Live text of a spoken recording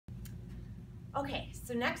Okay,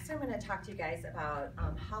 so next I'm going to talk to you guys about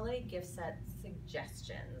holiday gift set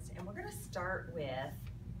suggestions. And we're going to start with,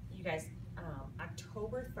 you guys,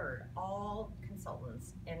 October 3rd, all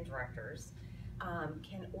consultants and directors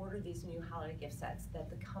can order these new holiday gift sets that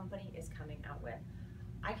the company is coming out with.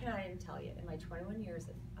 I cannot even tell you, in my 21 years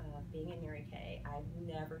of being in Mary Kay, I've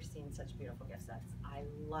never seen such beautiful gift sets. I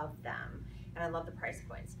love them, and I love the price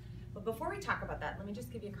points. But before we talk about that, let me just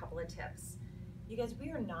give you a couple of tips. You guys, we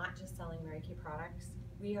are not just selling Mary Kay products,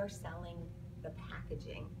 we are selling the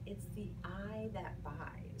packaging. It's the eye that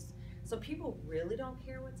buys. So people really don't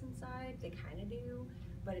care what's inside, they kind of do,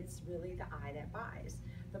 but it's really the eye that buys.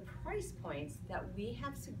 The price points that we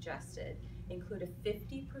have suggested include a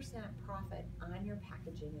 50% profit on your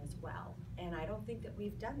packaging as well. And I don't think that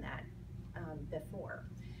we've done that before.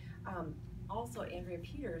 Also, Andrea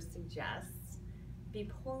Peters suggests be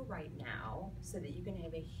poor right now so that you can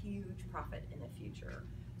have a huge profit in the future.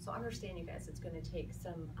 So understand, you guys, it's going to take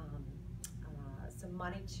some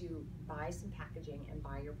money to buy some packaging and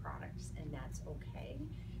buy your products, and that's okay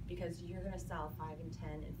because you're going to sell $5,000 and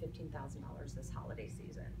 $10,000 and $15,000 this holiday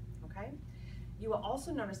season. Okay. You will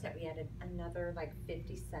also notice that we added another like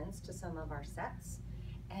 50 cents to some of our sets,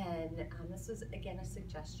 and this was again a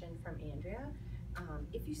suggestion from Andrea.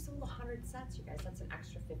 If you sold 100 sets, you guys, that's an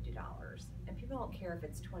extra $50. And people don't care if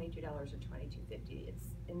it's $22 or $22.50. It's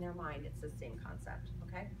in their mind, it's the same concept,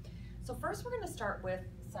 okay? So first we're gonna start with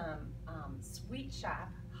some Sweet Shop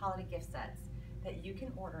holiday gift sets that you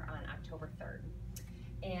can order on October 3rd.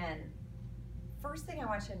 And first thing I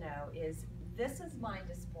want you to know is this is my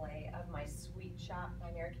display of my Sweet Shop,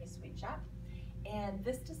 my Mary Kay Sweet Shop. And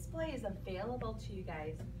this display is available to you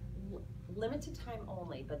guys limited time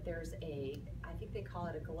only, but there's a, I think they call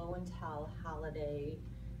it a glow and tell holiday,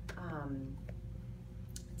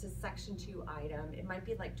 it's a section 2 item. It might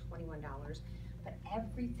be like $21, but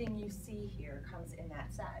everything you see here comes in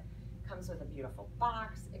that set. It comes with a beautiful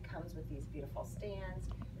box, it comes with these beautiful stands,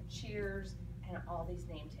 cheers, and all these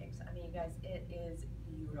name tags. I mean, you guys, it is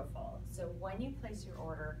beautiful. So when you place your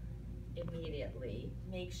order, immediately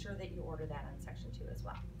make sure that you order that on section 2 as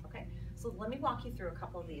well. Okay, so let me walk you through a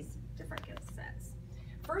couple of these different gift sets.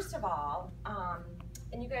 First of all,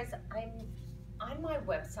 and you guys, I'm on my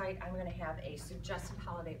website, I'm going to have a suggested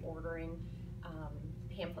holiday ordering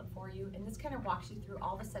pamphlet for you, and this kind of walks you through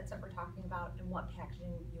all the sets that we're talking about and what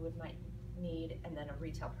packaging you might need, and then a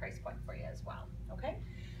retail price point for you as well. Okay,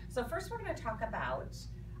 so first we're going to talk about,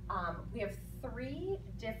 we have 3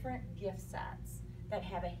 different gift sets that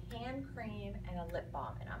have a hand cream and a lip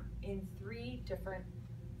balm in them in 3 different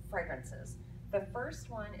fragrances. The first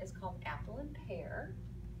one is called Apple and Pear,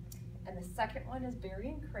 and the second one is Berry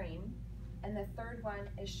and Cream, and the third one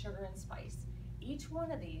is Sugar and Spice. Each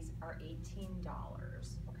one of these are $18,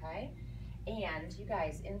 okay? And you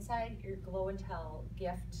guys, inside your Glow and Tell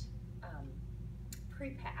gift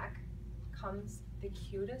pre-pack comes the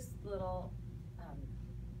cutest little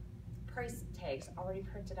price tags already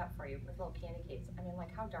printed up for you with little candy canes. I mean,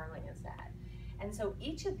 like, how darling is that? And so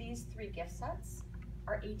each of these 3 gift sets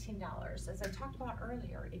are $18. As I talked about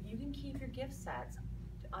earlier, if you can keep your gift sets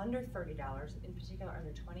under $30, in particular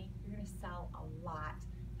under $20, you're gonna sell a lot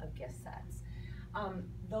of gift sets.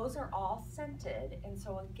 Those are all scented, and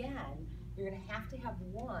so again, you're gonna have to have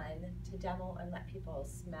one to demo and let people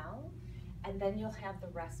smell, and then you'll have the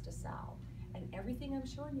rest to sell. And everything I'm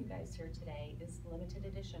showing you guys here today is limited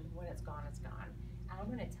edition. When it's gone, it's gone. And I'm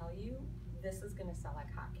gonna tell you, this is gonna sell like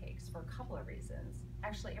hotcakes for a couple of reasons.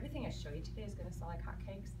 Actually, everything I show you today is gonna sell like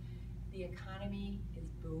hotcakes. The economy is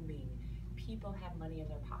booming. People have money in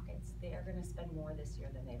their pockets. They are gonna spend more this year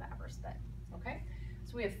than they've ever spent, okay?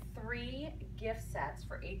 So we have 3 gift sets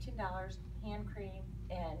for $18, hand cream,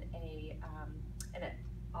 and a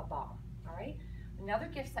balm, all right? Another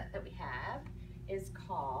gift set that we have is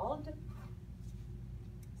called,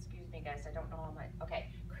 excuse me guys, I don't know all my,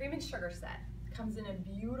 okay, Cream and Sugar set. Comes in a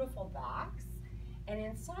beautiful box, and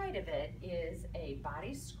inside of it is a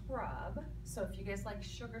body scrub. So if you guys like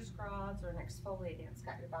sugar scrubs or an exfoliating, it's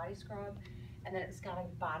got your body scrub, and then it's got a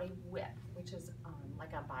body whip, which is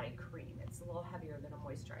like a body cream. It's a little heavier than a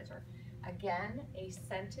moisturizer. Again, a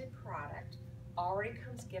scented product, already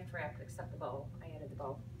comes gift wrapped except the bow. I added the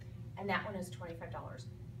bow, and that one is $25.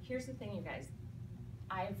 Here's the thing, you guys.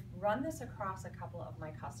 I've run this across a couple of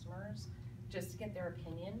my customers just to get their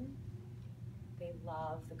opinion. They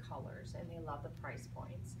love the colors and they love the price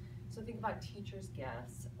points. So think about teacher's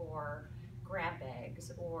gifts or grab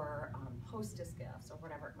bags or hostess gifts or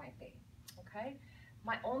whatever it might be, okay?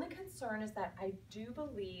 My only concern is that I do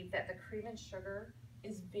believe that the Cream and Sugar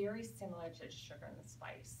is very similar to Sugar and the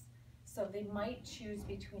Spice. So they might choose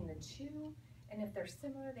between the two, And if they're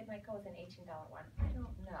similar, they might go with an $18 one. I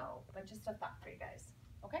don't know, but just a thought for you guys,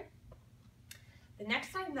 okay? The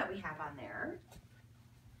next item that we have on there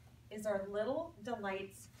is our Little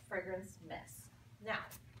Delights Fragrance Mist. Now,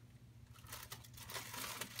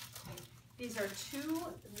 these are 2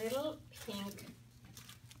 little pink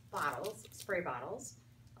bottles, spray bottles,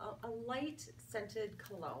 a light scented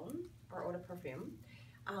cologne or eau de perfume,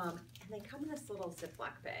 and they come in this little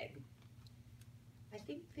Ziploc bag. I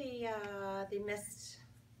think they missed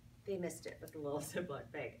it with the little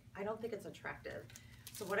Ziploc bag. I don't think it's attractive.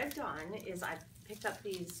 So what I've done is I've picked up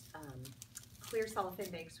these clear cellophane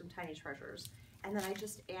bags from Tiny Treasures, and then I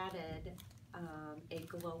just added a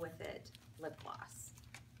Glow With It lip gloss.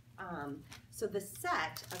 So the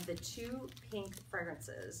set of the 2 pink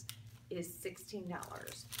fragrances is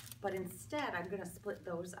 $16, but instead I'm gonna split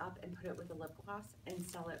those up and put it with a lip gloss and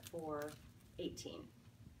sell it for $18.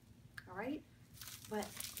 All right? But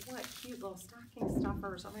what cute little stocking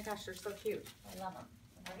stuffers. Oh my gosh, they're so cute. I love them,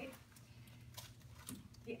 all right?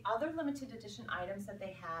 The other limited edition items that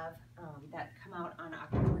they have that come out on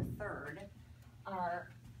October 3rd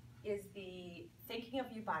is the Thinking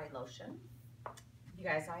of You body lotion. You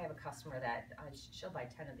guys, I have a customer that she'll buy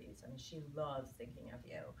 10 of these. I mean, she loves Thinking of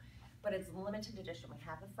You. But it's limited edition. We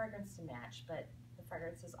have the fragrance to match, but the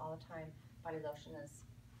fragrance is all the time. Body lotion is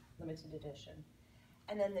limited edition.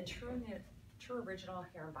 And then the True Original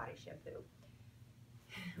Hair and Body Shampoo.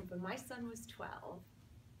 When my son was 12,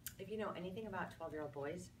 if you know anything about 12-year-old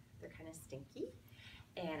boys, they're kind of stinky,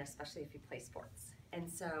 and especially if you play sports. And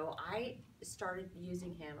so I started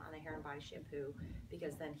using him on the hair and body shampoo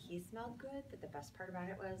because then he smelled good, but the best part about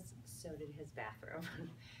it was so did his bathroom.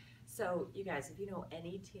 So you guys, if you know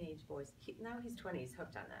any teenage boys, now he's 20, he's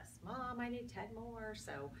hooked on this. Mom, I need 10 more.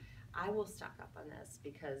 So I will stock up on this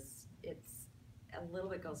because it's a little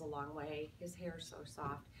bit goes a long way. His hair is so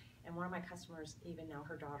soft. And one of my customers, even now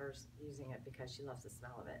her daughter's using it because she loves the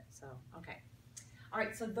smell of it. So, okay. All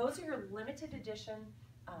right, so those are your limited edition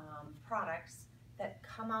products that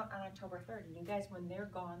come out on October 3rd. And you guys, when they're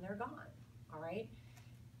gone, all right?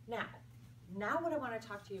 Now what I want to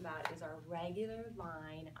talk to you about is our regular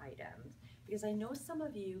line items, because I know some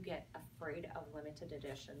of you get afraid of limited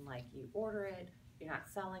edition, like you order it, you're not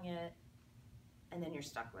selling it, and then you're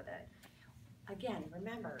stuck with it. Again,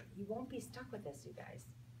 remember, you won't be stuck with this, you guys,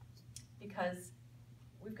 because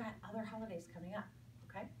we've got other holidays coming up.